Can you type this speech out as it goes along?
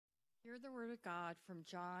Hear the word of God from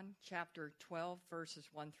John chapter 12, verses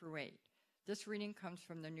 1 through 8. This reading comes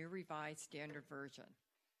from the New Revised Standard Version.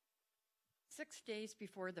 6 days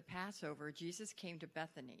before the Passover, Jesus came to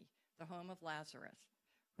Bethany, the home of Lazarus,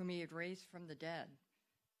 whom he had raised from the dead.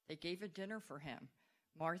 They gave a dinner for him.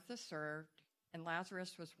 Martha served, and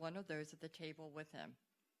Lazarus was one of those at the table with him.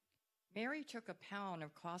 Mary took a pound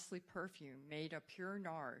of costly perfume made of pure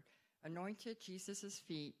nard, anointed Jesus'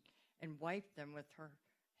 feet, and wiped them with her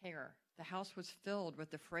hair. The house was filled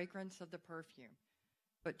with the fragrance of the perfume.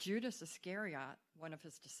 But Judas Iscariot, one of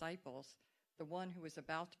his disciples, the one who was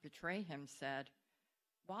about to betray him, said,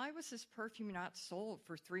 "Why was this perfume not sold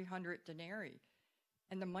for 300 denarii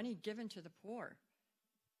and the money given to the poor?"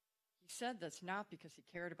 He said this not because he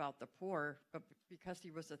cared about the poor, but because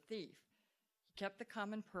he was a thief. He kept the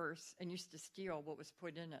common purse and used to steal what was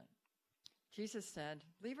put in it. Jesus said,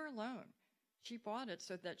 "Leave her alone. She bought it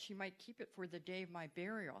so that she might keep it for the day of my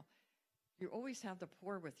burial. You always have the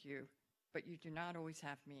poor with you, but you do not always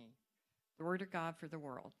have me." The word of God for the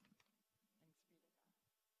world.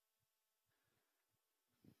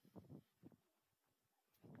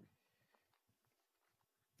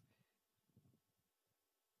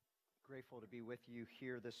 Grateful to be with you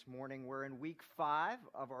here this morning. We're in week 5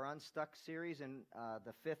 of our Unstuck series in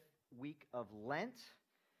the 5th week of Lent.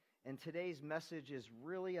 And today's message is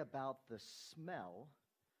really about the smell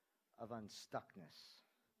of unstuckness.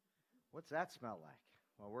 What's that smell like?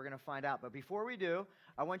 Well, we're going to find out. But before we do,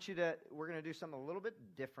 we're going to do something a little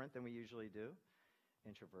bit different than we usually do.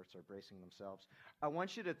 Introverts are bracing themselves. I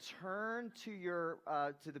want you to turn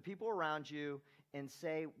to the people around you and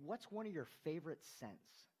say, what's one of your favorite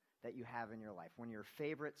scents that you have in your life? One of your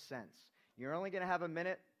favorite scents. You're only going to have a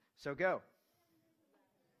minute, so go.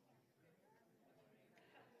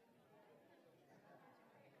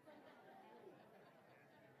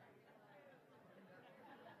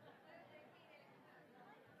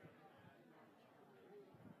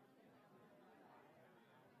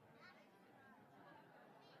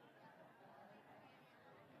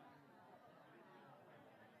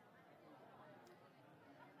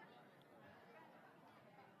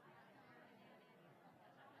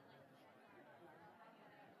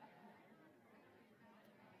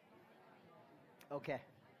 Okay.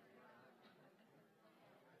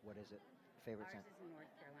 What is it? Favorite scent? Ours is in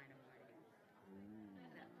North Carolina mornings.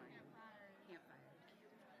 That pine. Campfire.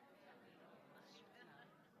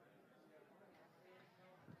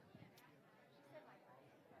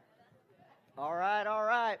 All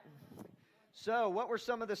right. So, what were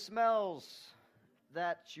some of the smells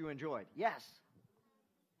that you enjoyed? Yes.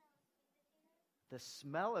 The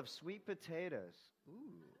smell of sweet potatoes.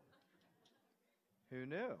 Ooh. Who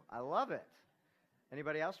knew? I love it.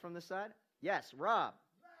 Anybody else from this side? Yes, Rob.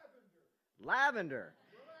 Lavender.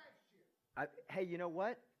 Hey, you know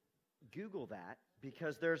what? Google that,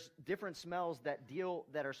 because there's different smells that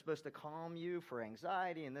are supposed to calm you for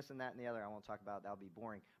anxiety and this and that and the other. I won't talk about it. That'll be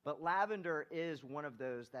boring. But lavender is one of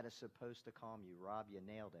those that is supposed to calm you. Rob, you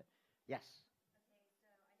nailed it. Yes. Okay, so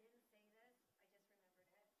I didn't say this. I just remembered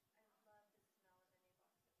it. I love the smell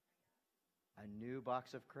of a new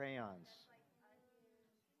box of crayons. A new box of crayons.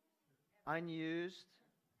 Unused.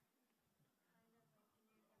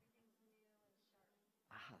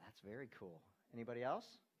 Ah, that's very cool. Anybody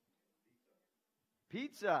else?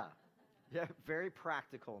 Pizza. Yeah, very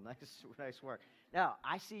practical. Nice work. Now,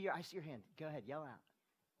 I see your hand. Go ahead, yell out.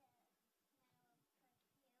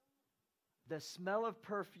 The smell of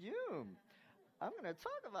perfume. I'm going to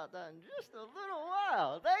talk about that in just a little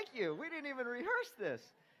while. Thank you. We didn't even rehearse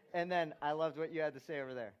this. And then I loved what you had to say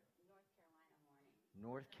over there.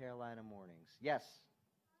 North Carolina mornings. Yes.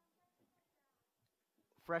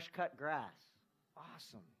 Fresh cut grass.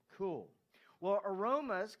 Awesome. Cool. Well,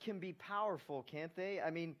 aromas can be powerful, can't they? I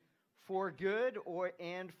mean, for good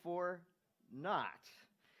and for not.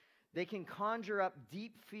 They can conjure up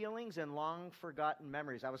deep feelings and long forgotten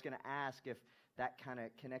memories. I was going to ask if that kind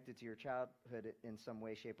of connected to your childhood in some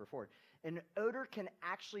way, shape, or form. An odor can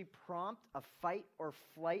actually prompt a fight or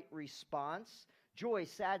flight response. Joy,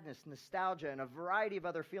 sadness, nostalgia, and a variety of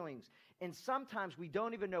other feelings. And sometimes we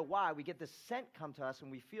don't even know why. We get this scent come to us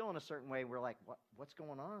and we feel in a certain way. And we're like, what's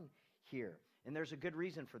going on here? And there's a good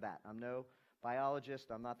reason for that. I'm no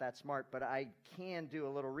biologist. I'm not that smart. But I can do a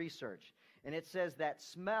little research. And it says that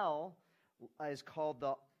smell is called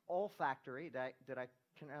the olfactory. Did I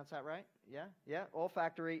pronounce that right? Yeah?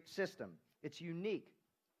 Olfactory system. It's unique.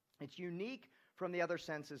 It's unique from the other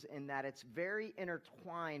senses in that it's very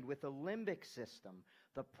intertwined with the limbic system,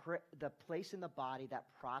 the place in the body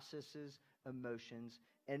that processes emotions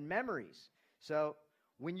and memories. So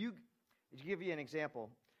to give you an example,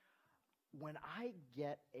 when I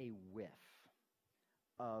get a whiff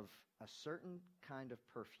of a certain kind of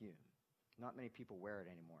perfume, not many people wear it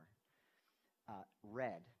anymore,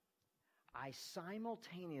 red, I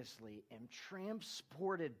simultaneously am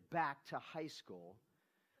transported back to high school,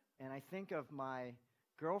 and I think of my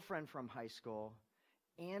girlfriend from high school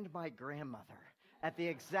and my grandmother at the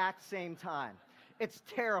exact same time. It's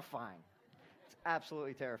terrifying. It's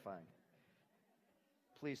absolutely terrifying.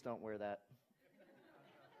 Please don't wear that.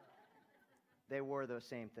 They wore the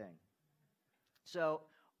same thing. So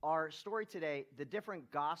our story today, the different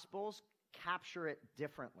Gospels capture it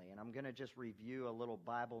differently. And I'm going to just review a little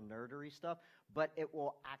Bible nerdery stuff, but it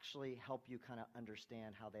will actually help you kind of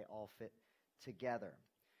understand how they all fit together.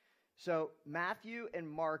 So Matthew and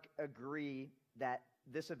Mark agree that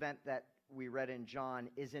this event that we read in John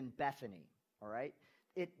is in Bethany, all right?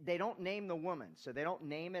 They don't name the woman, so they don't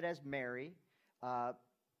name it as Mary,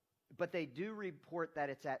 but they do report that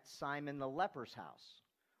it's at Simon the leper's house,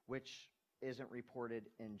 which isn't reported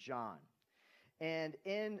in John. And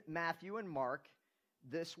in Matthew and Mark,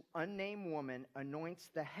 this unnamed woman anoints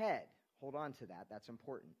the head. Hold on to that. That's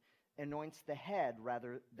important. Anoints the head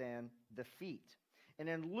rather than the feet. And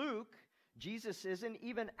in Luke, Jesus isn't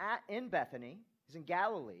even in Bethany. He's in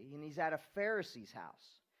Galilee, and he's at a Pharisee's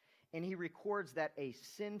house. And he records that a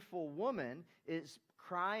sinful woman is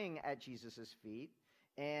crying at Jesus' feet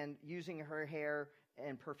and using her hair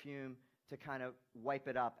and perfume to kind of wipe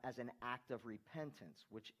it up as an act of repentance,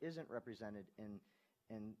 which isn't represented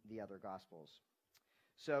in the other Gospels.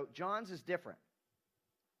 So John's is different.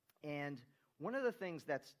 And one of the things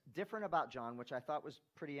that's different about John, which I thought was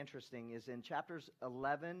pretty interesting, is in chapters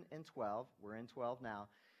 11 and 12, we're in 12 now,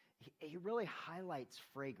 he really highlights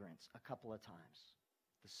fragrance a couple of times,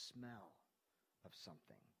 the smell of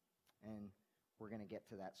something. And we're going to get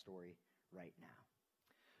to that story right now.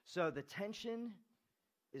 So the tension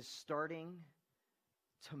is starting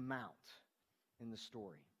to mount in the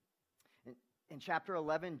story. In chapter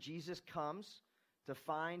 11, Jesus comes to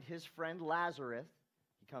find his friend Lazarus.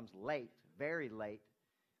 He comes late, very late,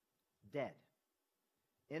 dead,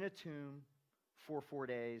 in a tomb for 4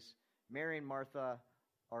 days. Mary and Martha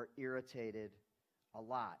are irritated a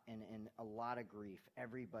lot and in a lot of grief.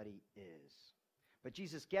 Everybody is. But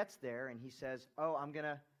Jesus gets there and he says, I'm going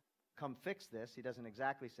to come fix this. He doesn't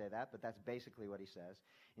exactly say that, but that's basically what he says.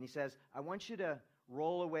 And he says, I want you to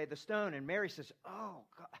roll away the stone. And Mary says, oh,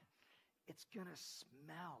 God, it's going to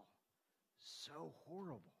smell so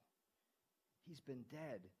horrible. He's been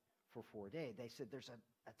dead for 4 days. They said there's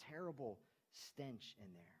a terrible stench in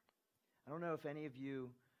there. I don't know if any of you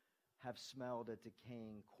have smelled a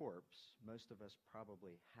decaying corpse. Most of us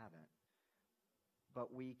probably haven't.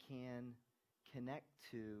 But we can connect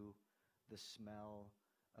to the smell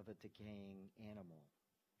of a decaying animal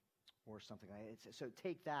or something like that. So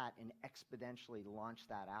take that and exponentially launch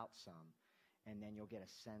that out some, and then you'll get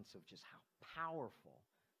a sense of just how powerful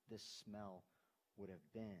this smell would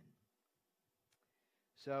have been.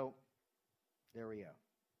 So there we go.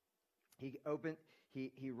 He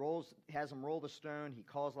has him roll the stone. He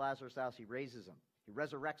calls Lazarus out. He raises him. He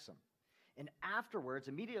resurrects him. And afterwards,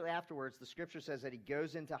 immediately afterwards, the scripture says that he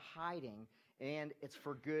goes into hiding, and it's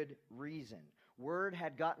for good reason. Word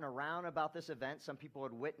had gotten around about this event. Some people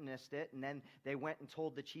had witnessed it, and then they went and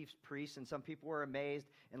told the chief priests, and some people were amazed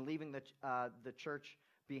and leaving the church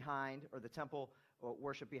behind, or the temple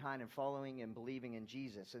worship behind, and following and believing in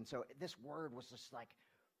Jesus. And so this word was just like,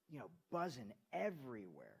 buzzing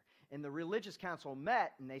everywhere. And the religious council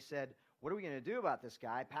met, and they said, what are we going to do about this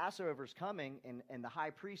guy? Passover's coming. And the high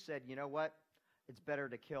priest said, you know what? It's better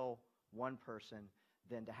to kill one person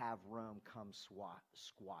than to have Rome come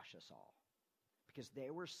squash us all. Because they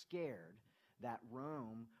were scared that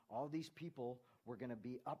Rome, all these people were going to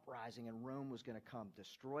be uprising, and Rome was going to come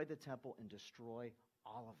destroy the temple and destroy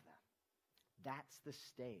all of them. That's the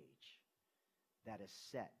stage that is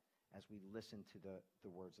set as we listen to the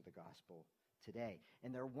words of the gospel today.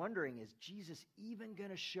 And they're wondering, is Jesus even going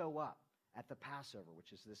to show up at the Passover,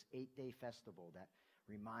 which is this 8-day festival that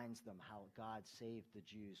reminds them how God saved the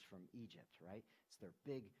Jews from Egypt, right? It's their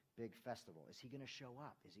big, big festival. Is he going to show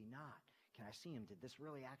up? Is he not? Can I see him? Did this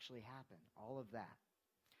really actually happen? All of that.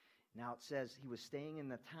 Now it says he was staying in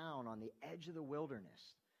the town on the edge of the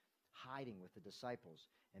wilderness, hiding with the disciples.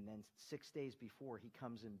 And then 6 days before, he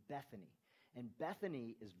comes in Bethany. And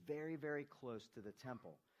Bethany is very, very close to the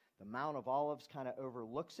temple. The Mount of Olives kind of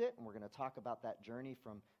overlooks it, and we're going to talk about that journey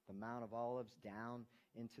from the Mount of Olives down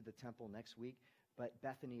into the temple next week. But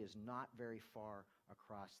Bethany is not very far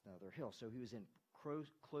across the other hill. So he was in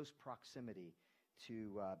close proximity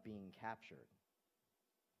to being captured.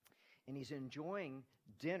 And he's enjoying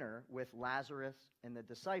dinner with Lazarus and the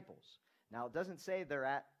disciples. Now, it doesn't say they're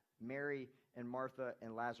at Mary and Martha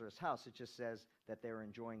and Lazarus' house. It just says that they were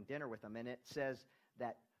enjoying dinner with them. And it says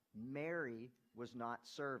that Mary was not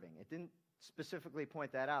serving. It didn't specifically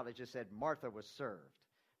point that out. It just said Martha was served,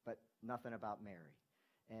 but nothing about Mary.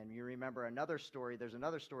 And you remember another story. There's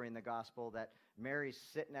another story in the gospel that Mary's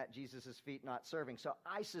sitting at Jesus' feet not serving. So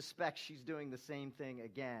I suspect she's doing the same thing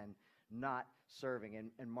again, not serving.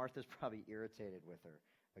 And Martha's probably irritated with her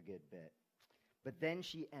a good bit. But then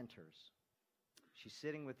she enters. She's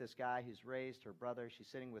sitting with this guy who's raised her brother. She's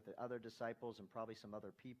sitting with the other disciples and probably some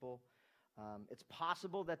other people. It's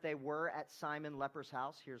possible that they were at Simon Leper's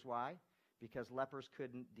house. Here's why. Because lepers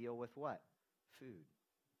couldn't deal with what? Food.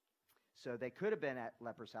 So they could have been at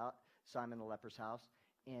Simon the leper's house,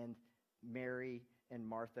 and Mary and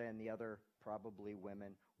Martha and the other probably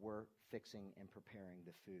women were fixing and preparing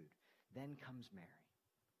the food. Then comes Mary.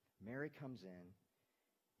 Mary comes in,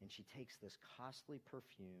 and she takes this costly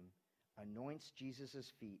perfume, anoints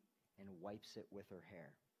Jesus' feet, and wipes it with her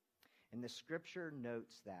hair. And the scripture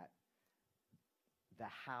notes that the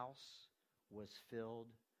house was filled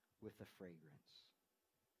with the fragrance.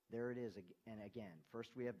 There it is. And again,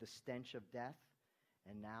 first we have the stench of death,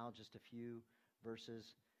 and now just a few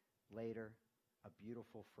verses later, a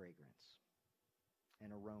beautiful fragrance,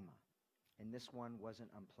 an aroma. And this one wasn't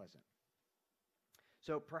unpleasant.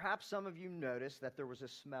 So perhaps some of you noticed that there was a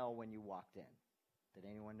smell when you walked in. Did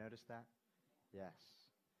anyone notice that? Yes.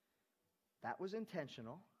 That was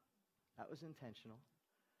intentional. That was intentional.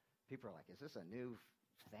 People are like, is this a new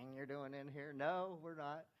thing you're doing in here? No, we're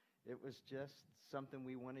not. It was just something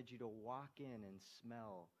we wanted you to walk in and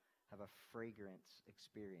smell, have a fragrance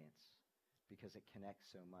experience, because it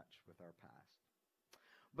connects so much with our past.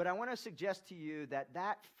 But I want to suggest to you that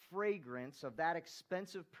that fragrance of that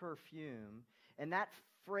expensive perfume and that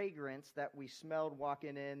fragrance that we smelled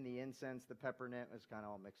walking in, the incense, the peppermint, was kind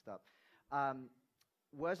of all mixed up,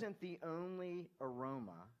 wasn't the only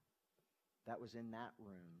aroma that was in that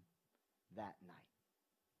room that night.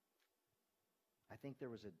 I think there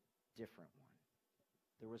was a different one.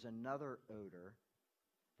 There was another odor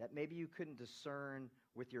that maybe you couldn't discern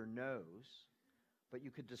with your nose, but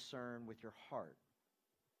you could discern with your heart.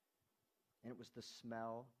 And it was the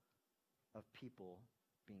smell of people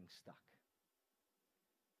being stuck.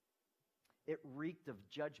 It reeked of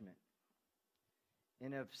judgment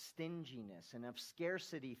and of stinginess and of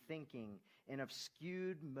scarcity thinking and of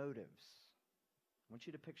skewed motives. I want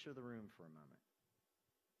you to picture the room for a moment.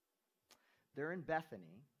 They're in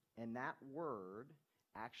Bethany, and that word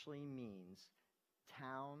actually means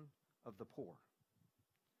town of the poor.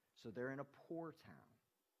 So they're in a poor town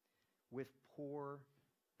with poor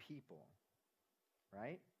people,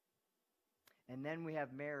 right? And then we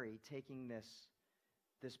have Mary taking this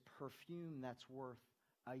perfume that's worth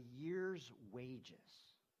a year's wages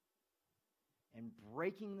and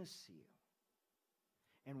breaking the seal.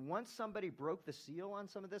 And once somebody broke the seal on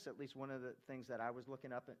some of this, at least one of the things that I was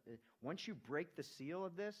looking up, once you break the seal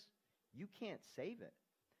of this, you can't save it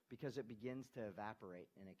because it begins to evaporate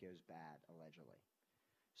and it goes bad, allegedly.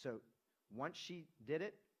 So once she did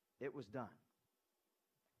it, it was done.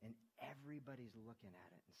 And everybody's looking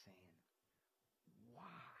at it and saying, why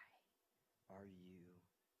are you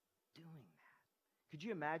doing that? Could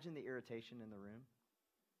you imagine the irritation in the room?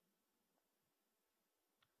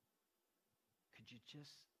 Could you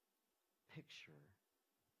just picture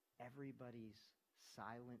everybody's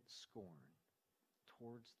silent scorn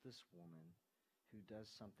towards this woman who does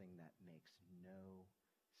something that makes no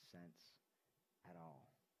sense at all?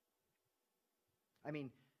 I mean,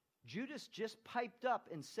 Judas just piped up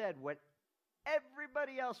and said what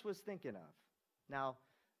everybody else was thinking of. Now,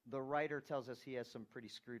 the writer tells us he has some pretty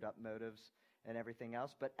screwed up motives and everything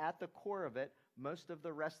else, but at the core of it, most of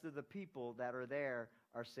the rest of the people that are there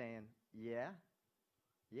are saying, yeah,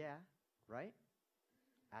 right?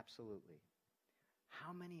 Absolutely.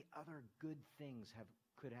 How many other good things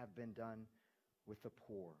could have been done with the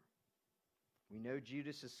poor? We know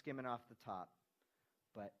Judas is skimming off the top,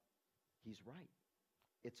 but he's right.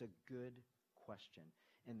 It's a good question.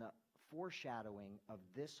 And the foreshadowing of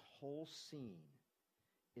this whole scene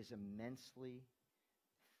is immensely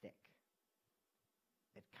thick.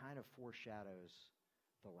 It kind of foreshadows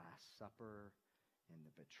the Last Supper and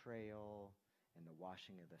the betrayal and the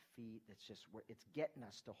washing of the feet. It's getting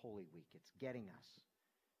us to Holy Week. It's getting us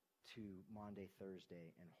to Maundy,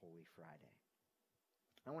 Thursday, and Holy Friday.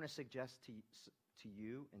 I want to suggest to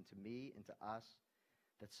you and to me and to us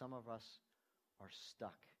that some of us are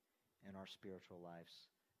stuck in our spiritual lives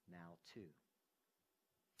now too.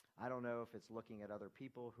 I don't know if it's looking at other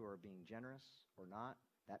people who are being generous or not.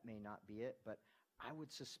 That may not be it, but I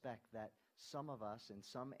would suspect that some of us in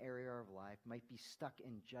some area of life might be stuck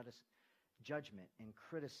in judgment and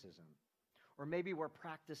criticism. Or maybe we're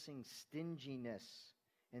practicing stinginess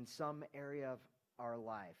in some area of our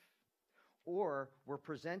life. Or we're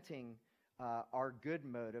presenting our good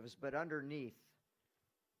motives, but underneath,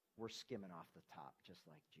 we're skimming off the top, just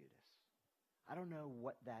like Judas. I don't know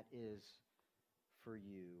what that is for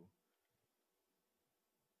you.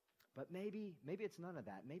 But maybe it's none of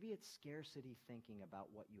that. Maybe it's scarcity thinking about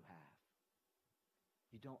what you have.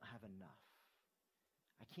 You don't have enough.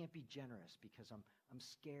 I can't be generous because I'm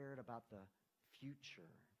scared about the future.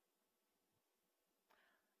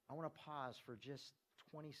 I want to pause for just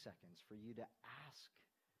 20 seconds for you to ask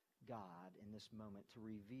God in this moment to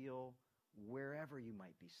reveal wherever you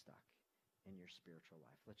might be stuck in your spiritual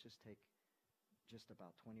life. Let's just take just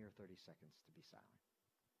about 20 or 30 seconds to be silent.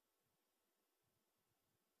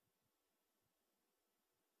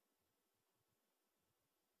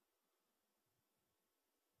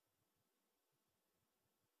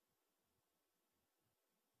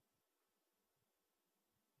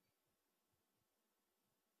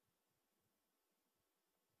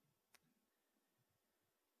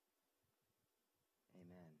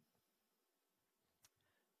 Amen.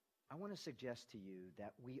 I want to suggest to you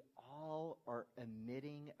that we all are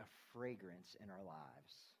emitting a fragrance in our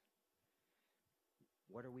lives.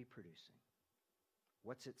 What are we producing?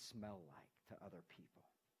 What's it smell like to other people?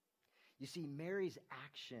 You see, Mary's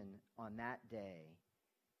action on that day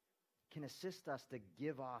can assist us to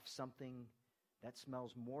give off something that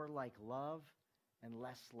smells more like love and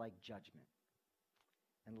less like judgment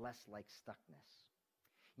and less like stuckness.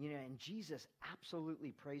 And Jesus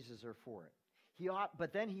absolutely praises her for it.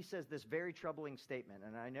 But then he says this very troubling statement,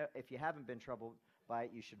 and I know if you haven't been troubled by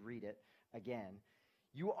it, you should read it again.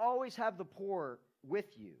 You always have the poor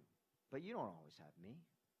with you, but you don't always have me.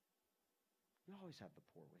 You always have the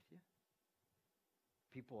poor with you.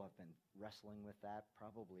 People have been wrestling with that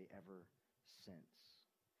probably ever since.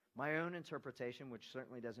 My own interpretation, which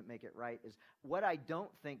certainly doesn't make it right, is what I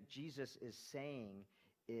don't think Jesus is saying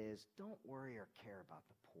is don't worry or care about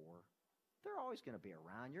the poor. They're always going to be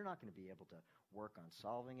around. You're not going to be able to work on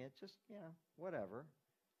solving it. Just, whatever.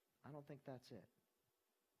 I don't think that's it.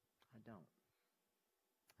 I don't.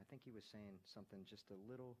 I think he was saying something just a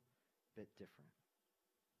little bit different.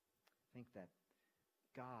 I think that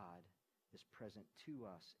God is present to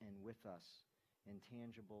us and with us in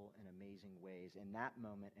tangible and amazing ways. In that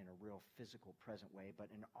moment, in a real physical present way, but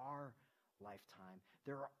in our lifetime,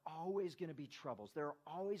 there are always going to be troubles. There are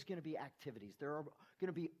always going to be activities. There are going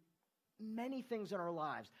to be many things in our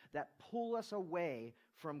lives that pull us away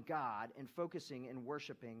from God and focusing and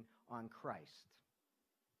worshiping on Christ.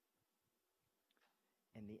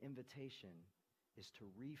 And the invitation is to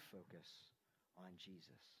refocus on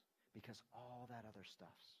Jesus, because all that other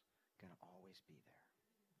stuff's going to always be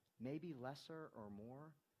there. Maybe lesser or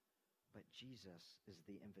more, but Jesus is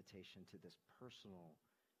the invitation to this personal,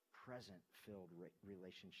 present-filled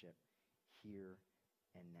relationship here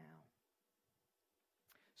and now.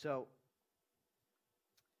 So,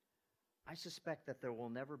 I suspect that there will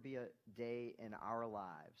never be a day in our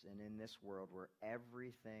lives and in this world where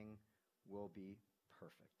everything will be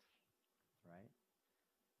perfect, right?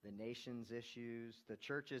 The nation's issues, the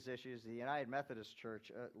church's issues, the United Methodist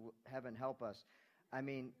Church, heaven help us. I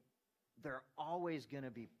mean, there are always going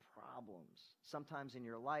to be problems, sometimes in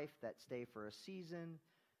your life that stay for a season,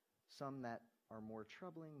 some that are more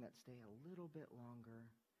troubling that stay a little bit longer,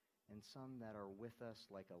 and some that are with us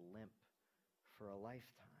like a limp for a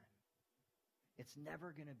lifetime. It's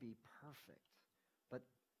never going to be perfect, but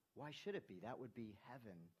why should it be? That would be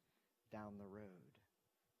heaven down the road.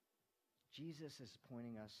 Jesus is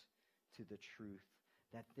pointing us to the truth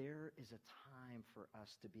that there is a time for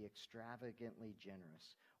us to be extravagantly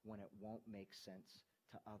generous when it won't make sense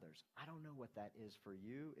to others. I don't know what that is for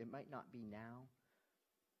you. It might not be now.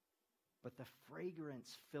 But the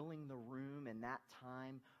fragrance filling the room in that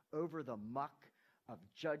time over the muck of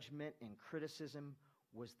judgment and criticism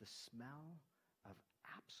was the smell of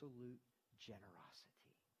absolute generosity.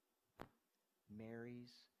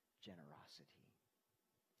 Mary's generosity.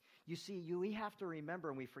 You see, we have to remember,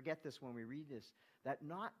 and we forget this when we read this, that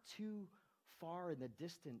not too far in the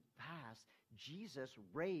distant past, Jesus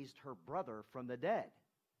raised her brother from the dead.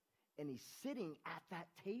 And he's sitting at that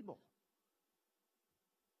table.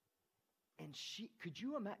 And could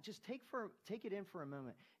you imagine, just take it in for a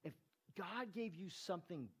moment. If God gave you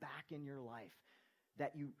something back in your life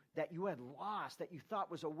that you had lost, that you thought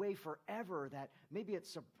was away forever, that maybe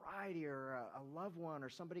it's sobriety or a loved one or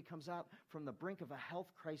somebody comes out from the brink of a health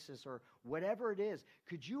crisis or whatever it is,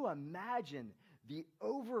 could you imagine the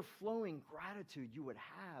overflowing gratitude you would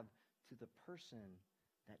have to the person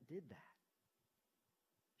that did that.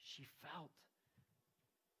 She felt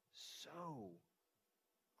so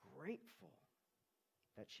grateful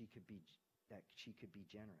that she could be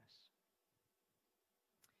generous.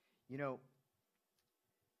 You know,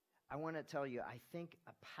 I want to tell you, I think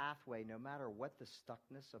a pathway, no matter what the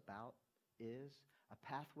stuckness about is, a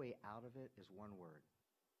pathway out of it is one word: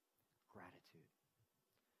 gratitude.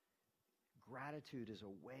 Gratitude is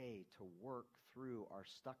a way to work through our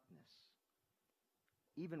stuckness,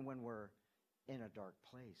 even when we're in a dark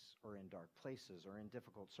place or in dark places or in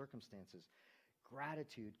difficult circumstances.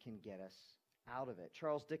 Gratitude can get us out of it.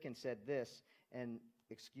 Charles Dickens said this, and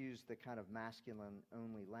excuse the kind of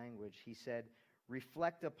masculine-only language. He said,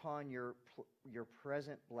 reflect upon your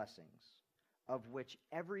present blessings, of which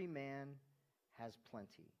every man has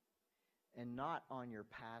plenty, and not on your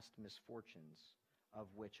past misfortunes, of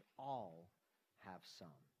which all have some.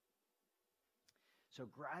 So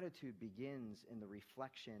gratitude begins in the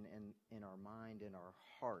reflection in our mind, in our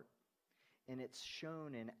heart, and it's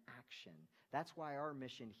shown in action. That's why our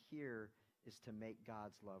mission here is to make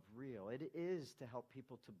God's love real. It is to help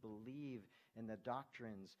people to believe in the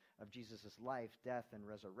doctrines of Jesus' life, death, and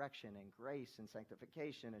resurrection, and grace, and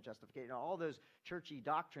sanctification, and justification, all those churchy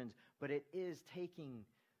doctrines, but it is taking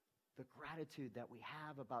the gratitude that we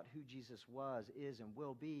have about who Jesus was, is, and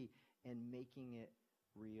will be, and making it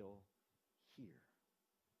real here.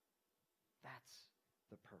 That's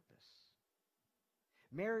the purpose.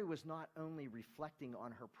 Mary was not only reflecting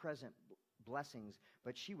on her present blessings,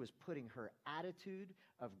 but she was putting her attitude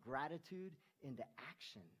of gratitude into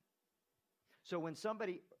action. So when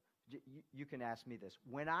somebody, you can ask me this,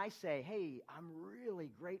 when I say, hey, I'm really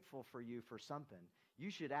grateful for you for something, you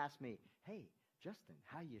should ask me, hey, Justin,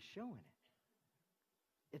 how you showing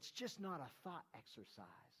it? It's just not a thought exercise.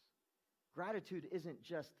 Gratitude isn't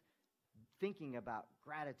just thinking about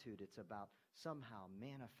gratitude. It's about somehow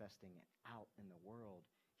manifesting it out in the world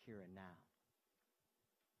here and now.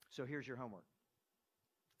 So here's your homework.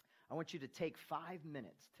 I want you to take 5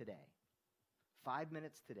 minutes today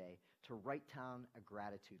to write down a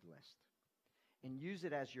gratitude list and use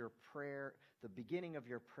it as your prayer, the beginning of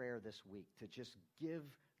your prayer this week, to just give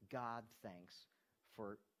God thanks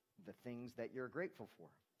for the things that you're grateful for.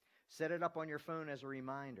 Set it up on your phone as a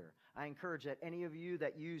reminder. I encourage that any of you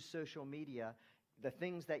that use social media, the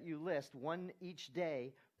things that you list, one each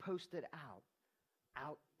day, post it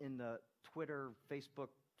out in the Twitter, Facebook,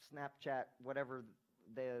 Snapchat, whatever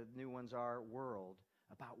the new ones are, world,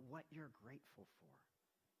 about what you're grateful for.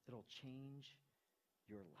 It'll change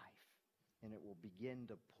your life, and it will begin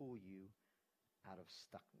to pull you out of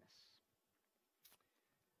stuckness.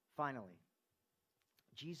 Finally,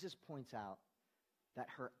 Jesus points out that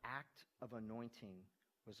her act of anointing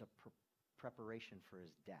was a preparation for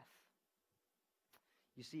his death.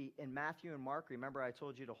 You see, in Matthew and Mark, remember I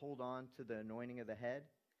told you to hold on to the anointing of the head?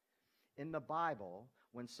 In the Bible,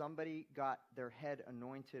 when somebody got their head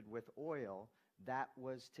anointed with oil, that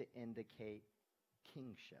was to indicate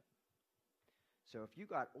kingship. So if you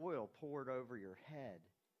got oil poured over your head,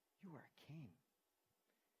 you are a king.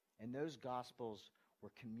 And those Gospels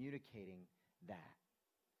were communicating that,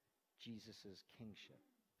 Jesus' kingship,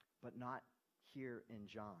 but not here in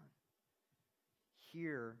John.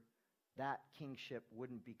 Here, that kingship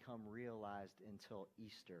wouldn't become realized until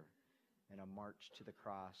Easter and a march to the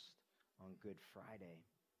cross on Good Friday.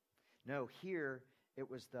 No, here it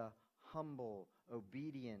was the humble,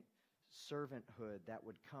 obedient servanthood that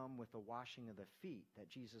would come with the washing of the feet that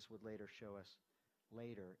Jesus would later show us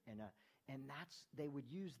later. And they would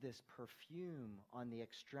use this perfume on the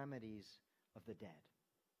extremities of the dead.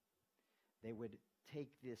 They would take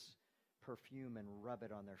this perfume and rub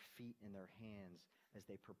it on their feet and their hands as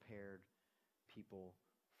they prepared people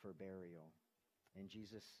for burial. And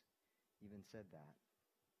Jesus even said that.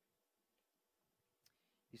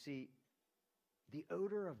 You see, the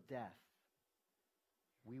odor of death,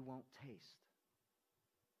 we won't taste.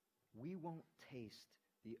 We won't taste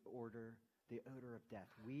the odor of death.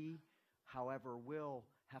 We, however, will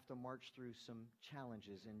have to march through some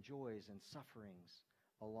challenges and joys and sufferings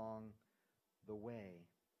along the way.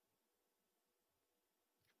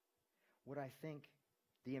 What I think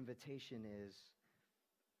the invitation is,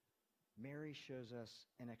 Mary shows us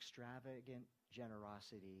an extravagant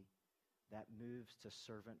generosity that moves to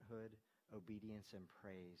servanthood, obedience, and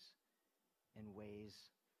praise in ways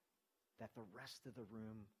that the rest of the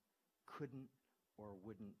room couldn't or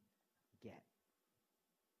wouldn't get.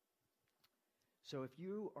 So if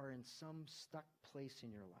you are in some stuck place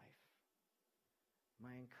in your life,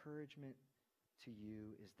 my encouragement to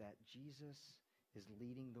you is that Jesus is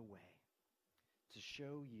leading the way to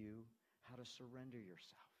show you how to surrender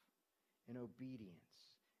yourself in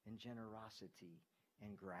obedience and generosity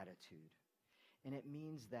and gratitude. And it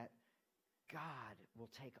means that God will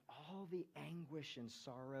take all the anguish and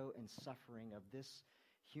sorrow and suffering of this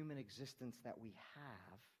human existence that we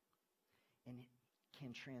have and it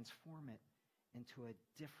can transform it into a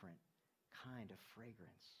different kind of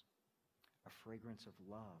fragrance, a fragrance of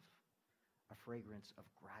love, a fragrance of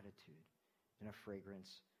gratitude, and a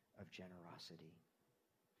fragrance of generosity.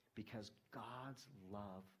 Because God's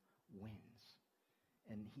love wins,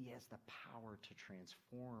 and he has the power to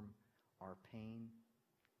transform our pain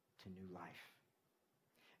to new life.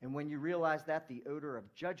 And when you realize that, the odor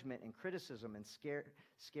of judgment and criticism and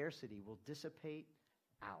scarcity will dissipate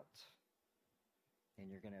out, and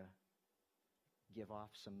you're going to give off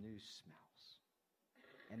some new smells.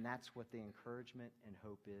 And that's what the encouragement and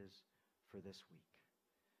hope is for this week.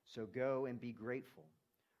 So go and be grateful.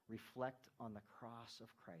 Reflect on the cross of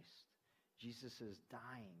Christ, Jesus'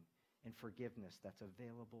 dying and forgiveness that's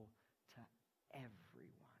available to everyone.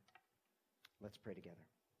 Let's pray together.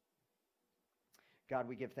 God,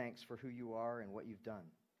 we give thanks for who you are and what you've done,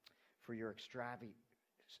 for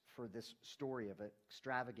for this story of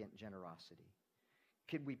extravagant generosity.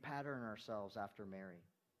 Could we pattern ourselves after Mary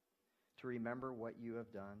to remember what you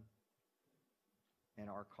have done and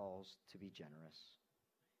our calls to be generous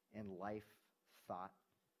in life, thought,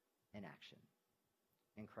 and action?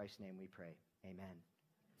 In Christ's name we pray. Amen.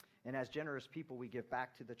 And as generous people, we give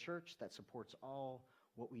back to the church that supports all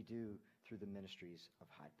what we do through the ministries of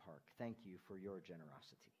Hyde Park. Thank you for your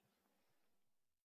generosity.